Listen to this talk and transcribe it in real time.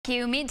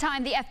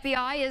Meantime, the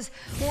FBI is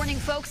warning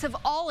folks of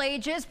all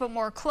ages, but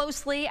more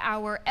closely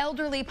our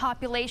elderly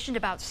population,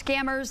 about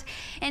scammers,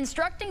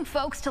 instructing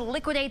folks to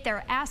liquidate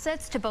their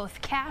assets to both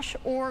cash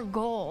or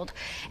gold.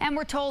 And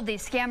we're told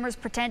these scammers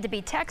pretend to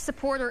be tech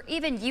support or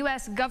even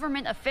U.S.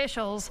 government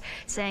officials,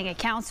 saying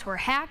accounts were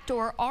hacked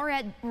or are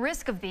at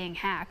risk of being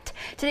hacked.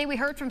 Today we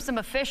heard from some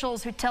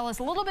officials who tell us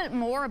a little bit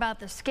more about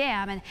the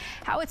scam and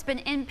how it's been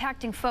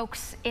impacting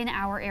folks in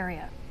our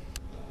area.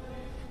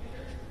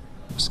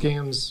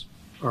 Scams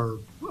are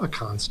a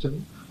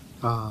constant,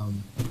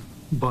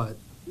 but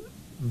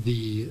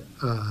these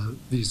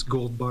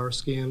gold bar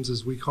scams,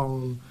 as we call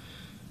them,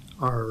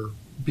 are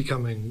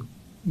becoming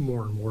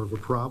more and more of a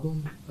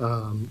problem.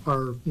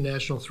 Our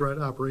National Threat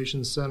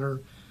Operations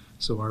Center,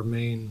 so our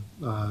main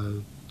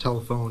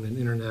telephone and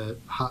internet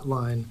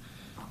hotline,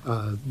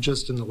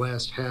 just in the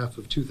last half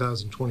of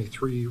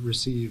 2023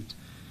 received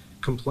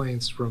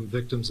complaints from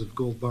victims of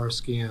gold bar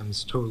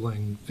scams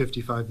totaling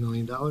 $55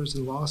 million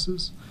in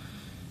losses.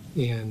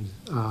 And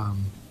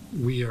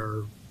we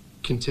are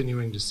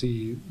continuing to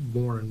see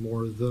more and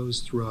more of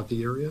those throughout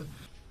the area.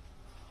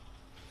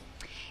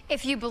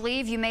 If you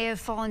believe you may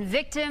have fallen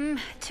victim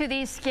to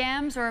these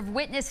scams or have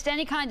witnessed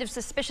any kind of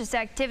suspicious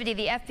activity,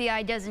 the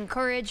FBI does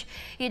encourage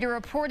you to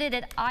report it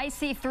at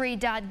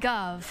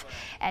ic3.gov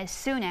as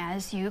soon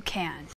as you can.